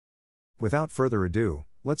Without further ado,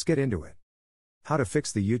 let's get into it. How to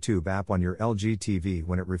fix the YouTube app on your LG TV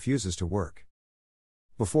when it refuses to work.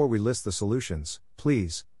 Before we list the solutions,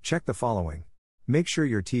 please, check the following. Make sure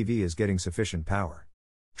your TV is getting sufficient power.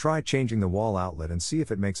 Try changing the wall outlet and see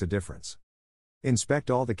if it makes a difference.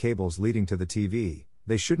 Inspect all the cables leading to the TV,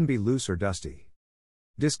 they shouldn't be loose or dusty.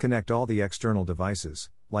 Disconnect all the external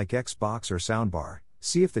devices, like Xbox or soundbar,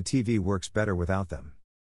 see if the TV works better without them.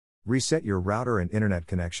 Reset your router and internet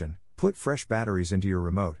connection, put fresh batteries into your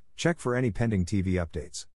remote, check for any pending TV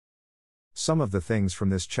updates. Some of the things from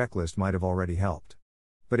this checklist might have already helped.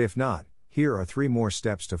 But if not, here are 3 more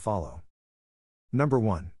steps to follow. Number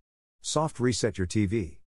 1. Soft reset your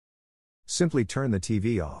TV. Simply turn the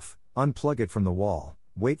TV off, unplug it from the wall,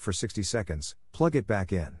 wait for 60 seconds, plug it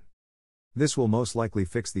back in. This will most likely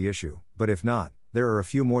fix the issue, but if not, there are a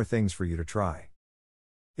few more things for you to try.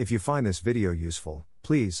 If you find this video useful,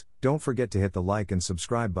 please, don't forget to hit the like and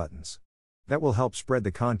subscribe buttons. That will help spread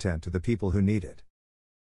the content to the people who need it.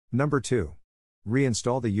 Number 2.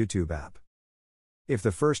 Reinstall the YouTube app. If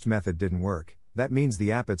the first method didn't work, that means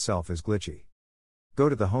the app itself is glitchy. Go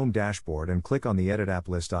to the home dashboard and click on the Edit App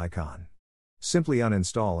List icon. Simply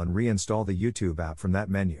uninstall and reinstall the YouTube app from that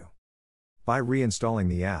menu. By reinstalling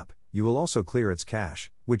the app, you will also clear its cache,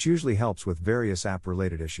 which usually helps with various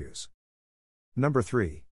app-related issues. Number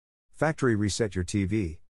 3. Factory reset your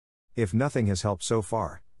TV. If nothing has helped so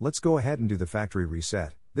far, let's go ahead and do the factory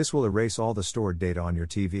reset. This will erase all the stored data on your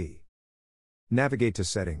TV. Navigate to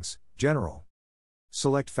Settings, General.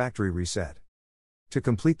 Select Factory Reset. To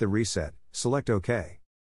complete the reset, select OK.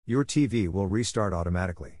 Your TV will restart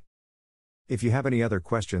automatically. If you have any other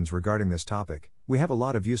questions regarding this topic, we have a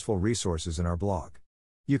lot of useful resources in our blog.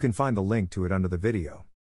 You can find the link to it under the video.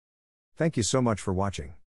 Thank you so much for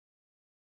watching.